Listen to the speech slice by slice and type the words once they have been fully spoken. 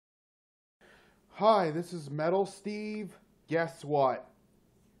Hi, this is Metal Steve. Guess what?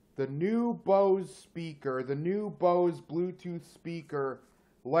 The new Bose speaker, the new Bose Bluetooth speaker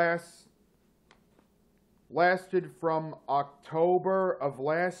lasted from October of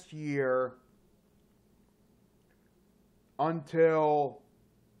last year until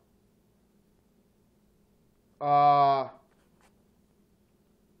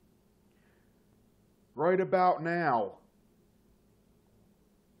right about now.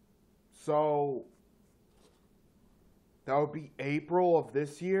 So that would be April of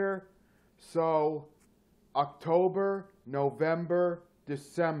this year. So October, November,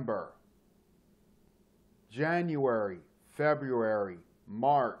 December, January, February,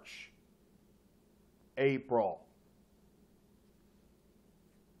 March, April.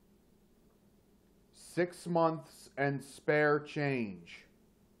 6 months and spare change.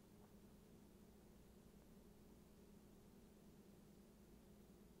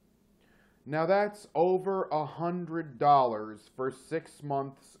 Now that's over $100 for 6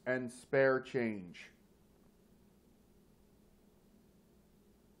 months and spare change.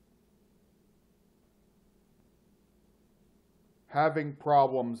 Having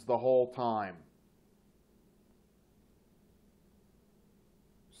problems the whole time.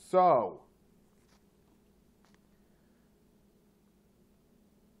 So,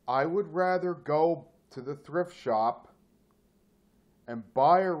 I would rather go to the thrift shop and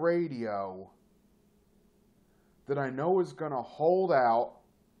buy a radio that I know is going to hold out,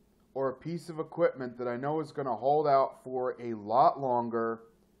 or a piece of equipment that I know is going to hold out for a lot longer,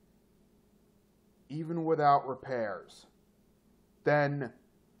 even without repairs, than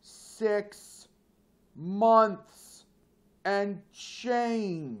 6 months and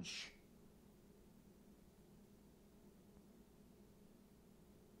change.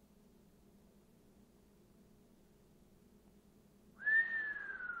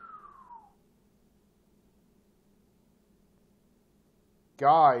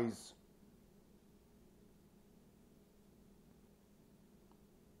 Guys,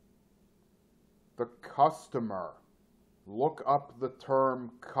 the customer. Look up the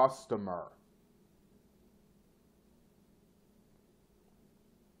term customer.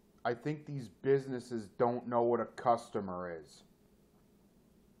 I think these businesses don't know what a customer is.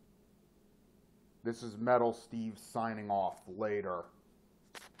 This is Metal Steve signing off. Later.